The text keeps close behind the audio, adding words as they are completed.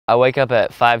I wake up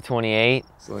at 5:28,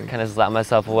 kind of slap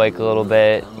myself awake a little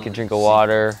bit, get a drink of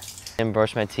water, and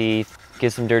brush my teeth,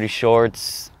 get some dirty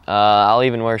shorts. I'll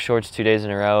even wear shorts 2 days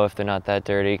in a row if they're not that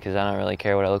dirty, because I don't really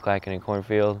care what I look like in a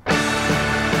cornfield.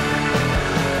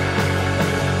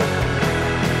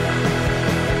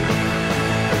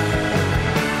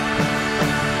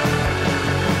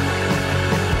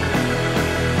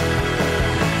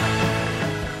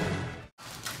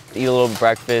 Eat a little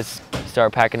breakfast,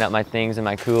 start packing up my things in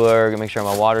my cooler, make sure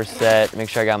my water's set, make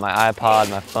sure I got my iPod,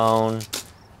 my phone,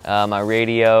 my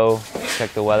radio,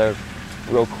 check the weather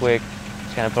real quick,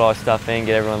 just kind of put all the stuff in,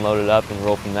 get everyone loaded up and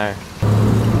roll from there.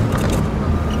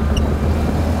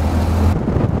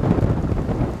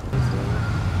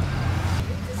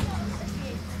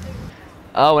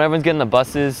 When everyone's getting the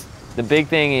buses, the big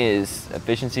thing is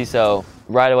efficiency, so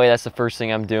right away that's the first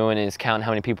thing I'm doing is counting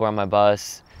how many people are on my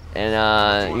bus.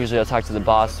 And usually I'll talk to the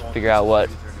boss, figure out what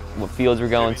fields we're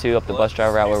going to, help the bus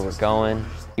driver out where we're going.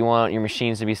 You want your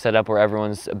machines to be set up where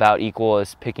everyone's about equal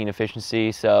as picking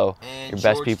efficiency, so your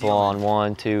best people on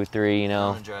 1, 2, 3, you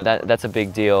know, that's a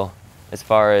big deal as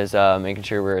far as making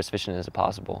sure we're as efficient as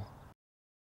possible.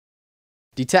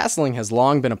 Detasseling has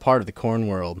long been a part of the corn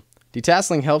world.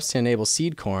 Detasseling helps to enable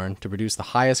seed corn to produce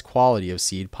the highest quality of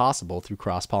seed possible through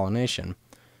cross-pollination.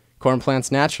 Corn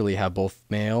plants naturally have both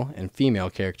male and female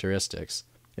characteristics.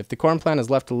 If the corn plant is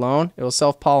left alone, it will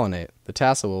self-pollinate. The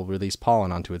tassel will release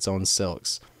pollen onto its own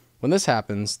silks. When this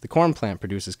happens, the corn plant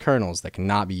produces kernels that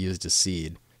cannot be used as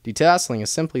seed. Detasseling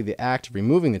is simply the act of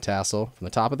removing the tassel from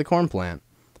the top of the corn plant.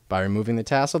 By removing the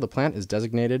tassel, the plant is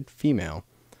designated female.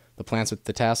 The plants with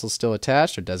the tassel still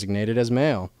attached are designated as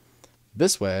male.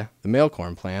 This way, the male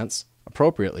corn plants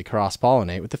appropriately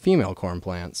cross-pollinate with the female corn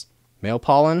plants. Male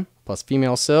pollen plus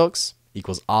female silks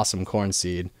equals awesome corn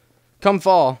seed. Come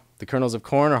fall, the kernels of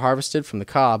corn are harvested from the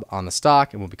cob on the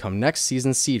stalk and will become next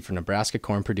season's seed for Nebraska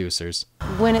corn producers.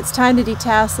 When it's time to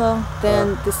detassel,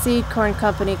 then the seed corn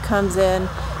company comes in,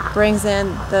 brings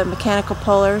in the mechanical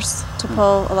pullers to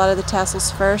pull a lot of the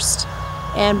tassels first,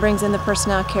 and brings in the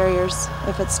personnel carriers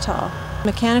if it's tall.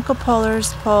 Mechanical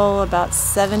pullers pull about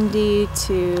 70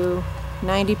 to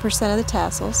 90% of the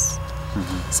tassels.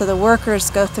 So the workers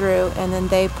go through and then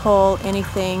they pull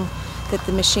anything that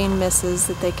the machine misses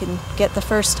that they can get the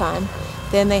first time.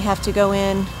 Then they have to go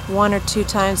in 1 or 2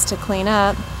 times to clean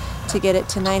up to get it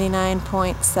to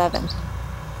 99.7.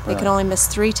 They can only miss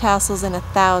 3 tassels in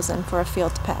 1,000 for a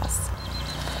field to pass.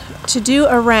 To do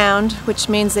a round, which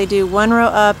means they do 1 row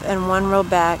up and 1 row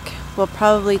back, will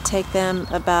probably take them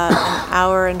about an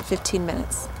hour and 15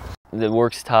 minutes. The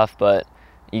work's tough, but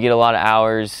you get a lot of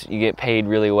hours, you get paid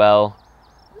really well,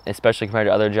 especially compared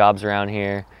to other jobs around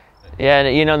here. Yeah,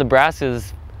 you know,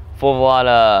 Nebraska's full of a lot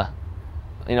of,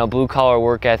 you know, blue-collar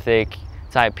work ethic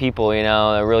type people, you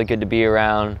know. They're really good to be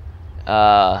around.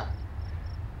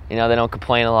 You know, they don't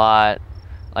complain a lot.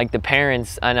 Like the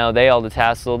parents, I know they all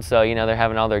detasseled, so, you know, they're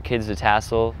having all their kids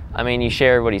detassel. I mean, you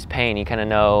share everybody's pain. You kind of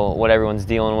know what everyone's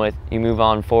dealing with. You move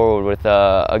on forward with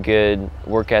a good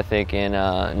work ethic and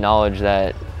knowledge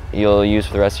that you'll use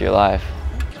for the rest of your life.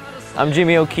 I'm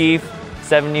Jimmy O'Keefe,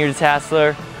 7-year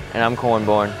detasseler, and I'm corn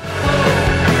born. We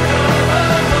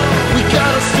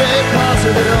gotta stay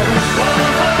positive.